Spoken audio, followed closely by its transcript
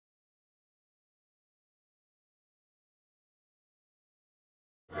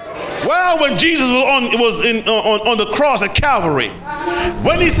Well, when Jesus was on the cross at Calvary,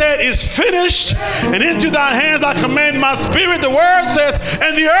 when he said, "It's finished, and into thy hands I commend my spirit," the word says,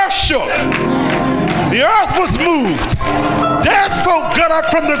 and the earth shook. The earth was moved. Dead folk got up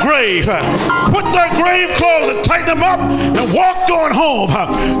from the grave, put their grave clothes and tightened them up, and walked on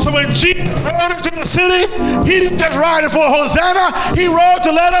home. So when Jesus rode into the city, he didn't just ride it for Hosanna. He rode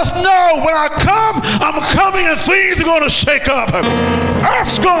to let us know, when I come, I'm coming, and things are going to shake up.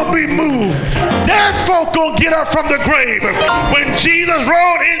 Earth's going to be moved. Dead folk going to get up from the grave. When Jesus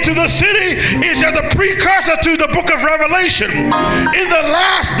rode into the city, it's just a precursor to the book of Revelation. In the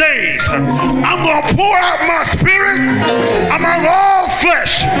last days, I'm going to pour out my spirit among all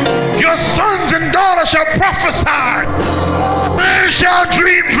flesh. Your sons and daughters shall prophesy. Men shall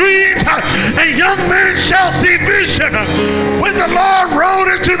dream dreams, and young men shall see vision. When the Lord rode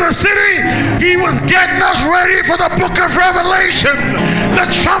into the city, he was getting us ready for the book of Revelation. The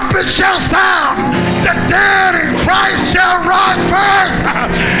trumpet shall sound. The dead in Christ shall rise first,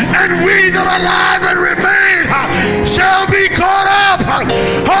 and we that are alive and remain shall be caught up.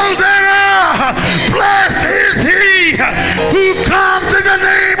 Hosanna! Blessed is he who comes in the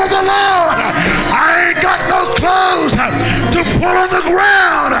name of the Lord. I ain't got no clothes to put on the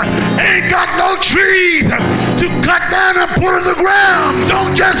ground. Ain't got no trees to cut down and put on the ground.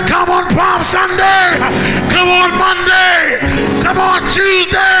 Don't just come on Palm Sunday. Come on Monday. Come on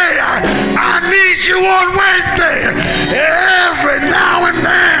Tuesday. I need you on Wednesday. Every now and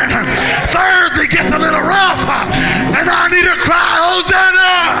then. Thursday gets a little rough, and I need to cry,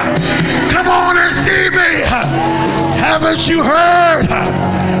 Hosanna. Come on and see me. Haven't you heard?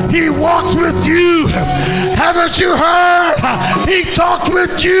 He walks with you. Haven't you heard? He talked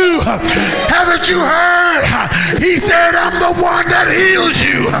with you. Haven't you heard? He said, I'm the one that heals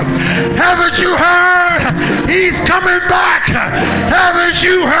you. Haven't you heard? He's coming back. Haven't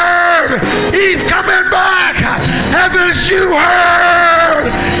you heard? He's coming back. Haven't you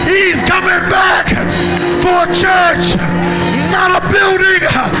heard? He's coming back for a church. Not a building,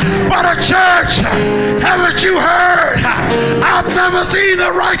 but a church. Haven't you heard? I've never seen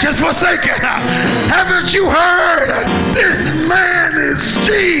the righteous forsaken. Haven't you heard? This man is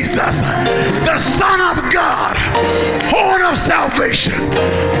Jesus, the Son of God, horn of salvation,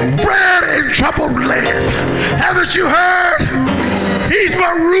 bread in troubled lands. Haven't you heard? He's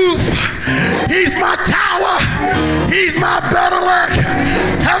my roof. He's my tower. He's my Bethel AME.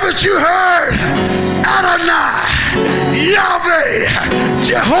 Haven't you heard? Adonai, Yahweh,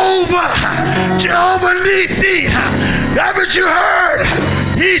 Jehovah Nisi. Haven't you heard?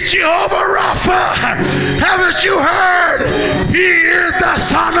 He's Jehovah Rapha. Haven't you heard? He is the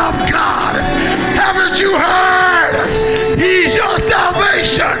Son of God. Haven't you heard? He's your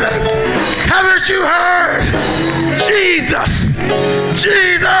salvation. Haven't you heard? Jesus,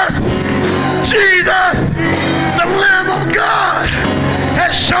 Jesus, Jesus, the Lamb of God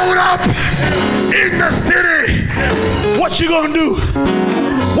has shown up in the city. What you gonna do?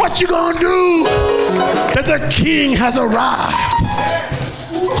 What you gonna do that the King has arrived?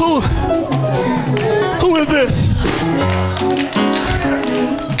 Who is this?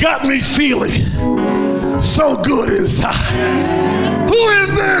 Got me feeling so good inside. Who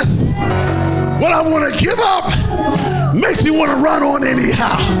is this? What I want to give up makes me want to run on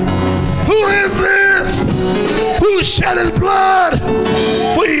anyhow. Who is this? Who shed his blood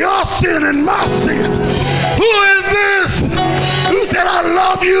for your sin and my sin? Who is this? Who said, I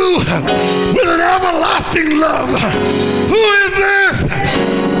love you with an everlasting love? Who is this?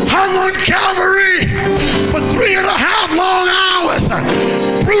 Hung on Calvary for 3.5 long hours,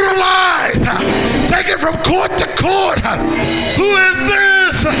 brutalized, taken from court to court. Who is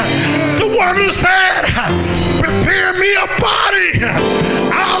this? The one who said, prepare me a body.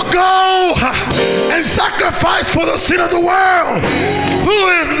 I'll go and sacrifice for the sin of the world. Who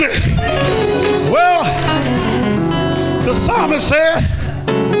is this? Well, the psalmist said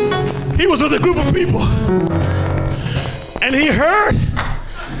he was with a group of people and he heard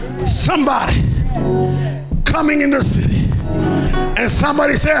somebody coming in the city, and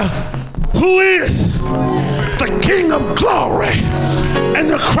somebody said, who is the King of glory? And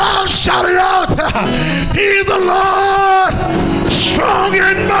the crowd shouted out, he is the Lord, strong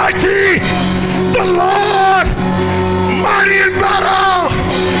and mighty, the Lord, mighty in battle.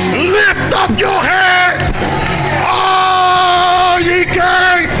 Lift up your heads, all ye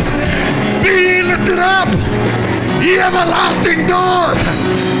gates, be lifted up, ye everlasting doors,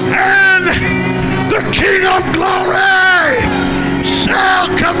 and the King of glory shall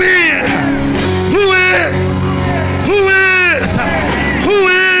come in. Who is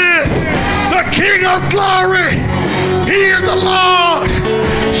the King of glory? He is the Lord,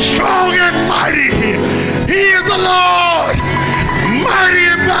 strong and mighty. He is the Lord, mighty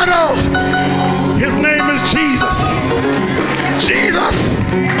in battle. His name is Jesus. Jesus.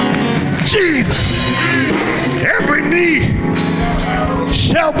 Jesus. Every knee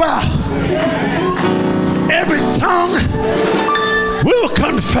shall bow. Every tongue will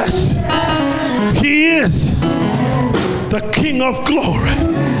confess he is the King of glory.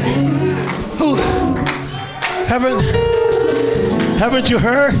 Who haven't you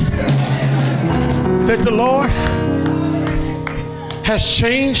heard that the Lord has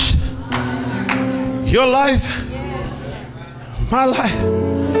changed your life, my life?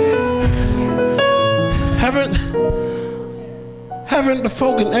 Haven't the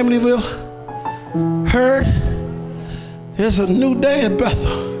folk in Amityville heard there's a new day at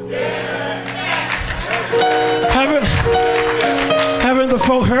Bethel? Haven't the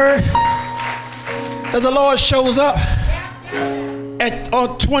folk heard that the Lord shows up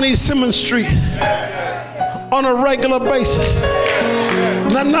on 20 Simmons Street on a regular basis?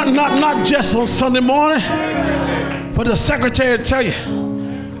 Not just on Sunday morning, but the secretary will tell you,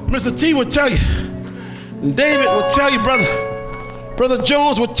 Mr. T will tell you, and David will tell you, Brother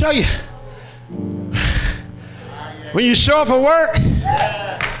Jones will tell you, when you show up for work,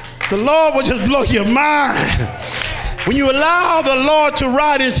 the Lord will just blow your mind. When you allow the Lord to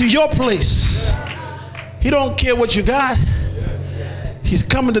ride into your place, He don't care what you got. He's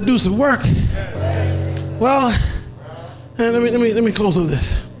coming to do some work. Well, let me close with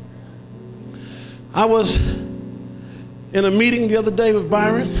this. I was in a meeting the other day with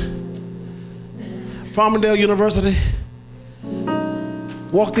Byron, Farmingdale University.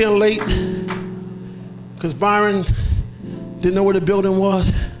 Walked in late because Byron didn't know where the building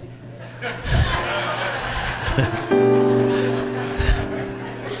was.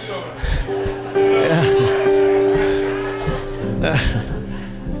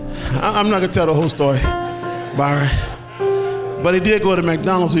 I'm not gonna tell the whole story, Byron, but he did go to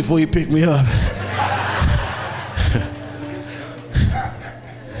McDonald's before he picked me up.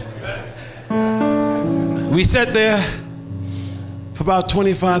 We sat there for about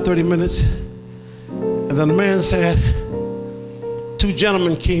 25, 30 minutes, and then the man said, two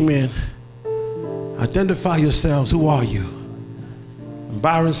gentlemen came in. Identify yourselves, who are you? And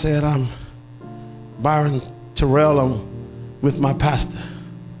Byron said, I'm Byron Terrell, I'm with my pastor.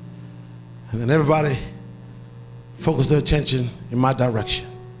 And then everybody focused their attention in my direction.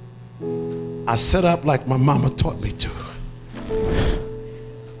 I sat up like my mama taught me to.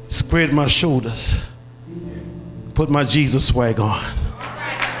 Squared my shoulders, put my Jesus swag on.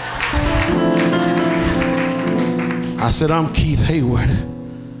 I said, I'm Keith Hayward,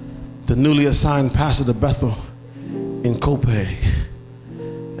 the newly assigned pastor to Bethel in Copiague.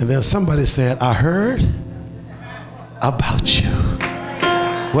 And then somebody said, I heard about you.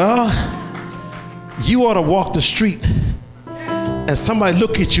 Well, you ought to walk the street and somebody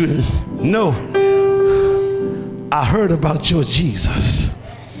look at you and know, I heard about your Jesus.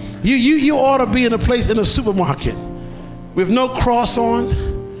 You ought to be in a place in a supermarket with no cross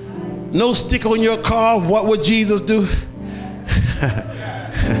on, no sticker on your car. What would Jesus do?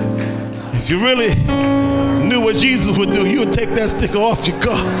 If you really knew what Jesus would do, you would take that sticker off your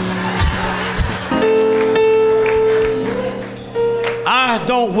car. I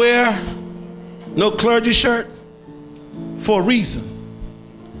don't wear no clergy shirt for a reason.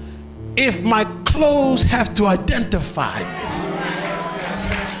 If my clothes have to identify me,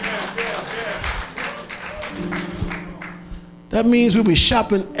 that means we'll be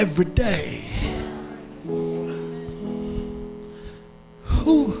shopping every day.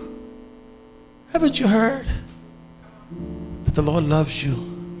 Who? Haven't you heard that the Lord loves you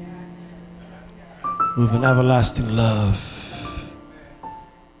with an everlasting love?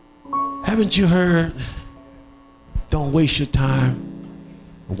 Haven't you heard? Don't waste your time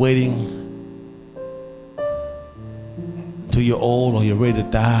waiting till you're old or you're ready to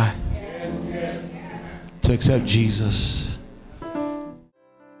die to accept Jesus.